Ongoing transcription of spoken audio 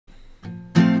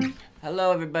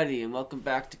Hello, everybody, and welcome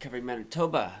back to Covering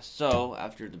Manitoba. So,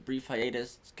 after the brief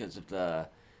hiatus because of the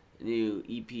new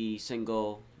EP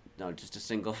single, no, just a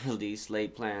single release,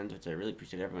 Late Plans, which I really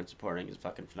appreciate everyone supporting, is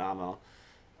fucking phenomenal.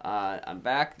 I'm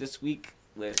back this week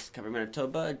with Covering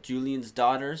Manitoba, Julien's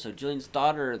Daughter. So, Julien's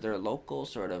Daughter, they're a local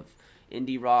sort of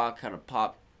indie rock kind of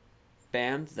pop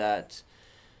band that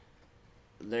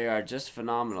they are just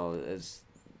phenomenal. Is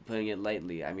putting it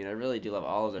lightly. I mean, I really do love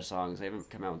all of their songs. They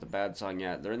haven't come out with a bad song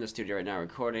yet. They're in the studio right now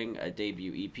recording a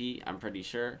debut EP, I'm pretty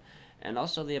sure. And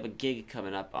also, they have a gig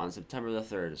coming up on September the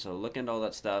 3rd. So look into all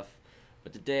that stuff.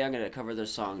 But today, I'm going to cover their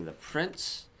song, The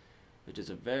Prince, which is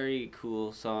a very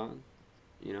cool song,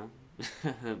 you know.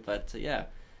 But yeah,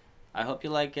 I hope you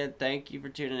like it. Thank you for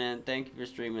tuning in. Thank you for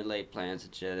streaming Late Plans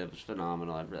and shit. It was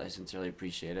phenomenal. I really sincerely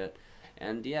appreciate it.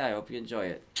 And yeah, I hope you enjoy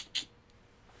it.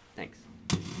 Thanks.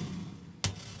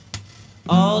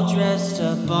 All dressed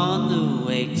up on the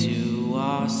way to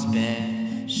our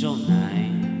special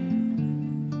night.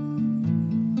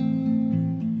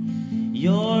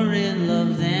 You're in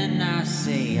love, then I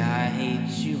say I hate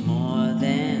you more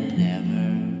than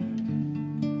ever.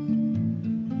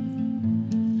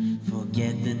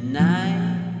 Forget the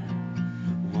night,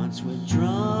 once we're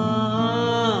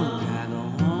drunk, I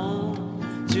go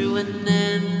home to an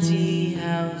empty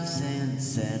house and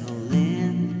settle in.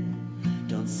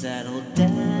 Don't settle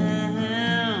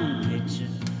down, picture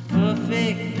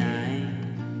perfect night.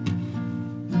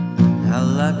 How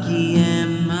lucky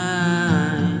am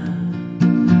I?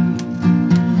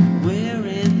 We're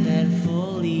in that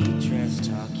fully dressed,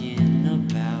 talking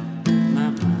about my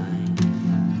mind.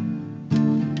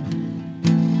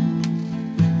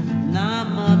 And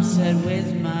I'm upset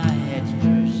with my head's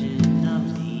version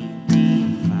of the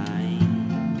divine.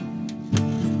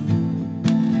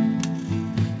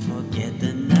 Forget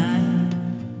the night,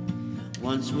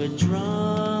 once we're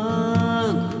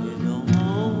drunk, we go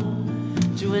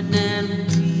home to an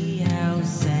empty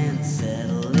house and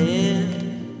settle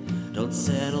in. Don't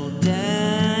settle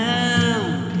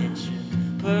down, picture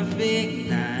perfect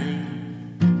night.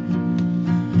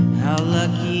 How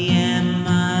lucky am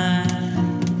I?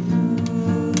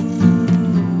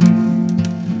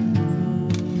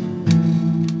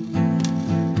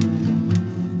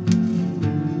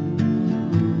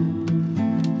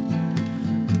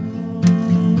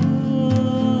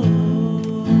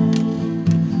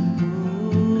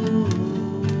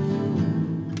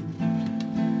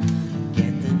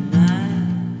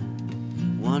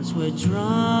 Once we're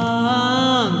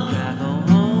drunk, I go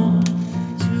home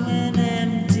to an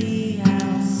empty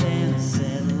house and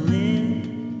settle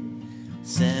in.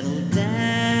 Settle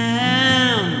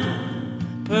down,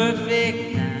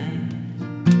 perfect night.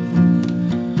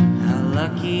 How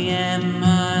lucky am I?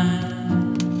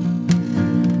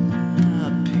 A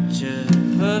picture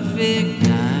perfect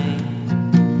night.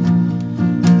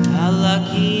 How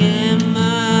lucky am I?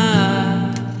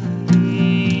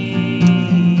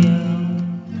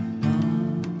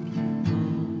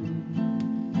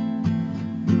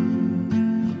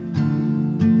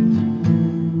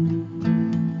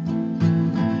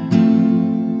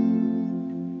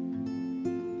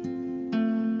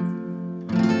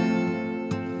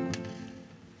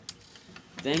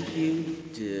 Thank you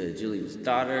to Julien's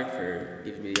Daughter for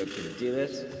giving me the okay to do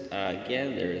this.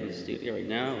 Again, they're in the studio right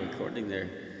now recording their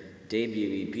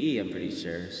debut EP, I'm pretty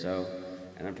sure. So,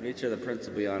 and I'm pretty sure the Prince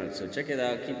will be on it. So check it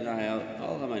out, keep an eye out,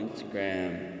 follow them on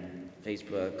Instagram,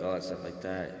 Facebook, all that stuff like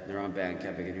that. They're on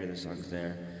Bandcamp, you can hear the songs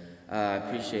there. I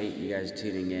appreciate you guys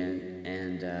tuning in,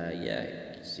 and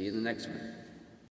yeah, see you in the next one.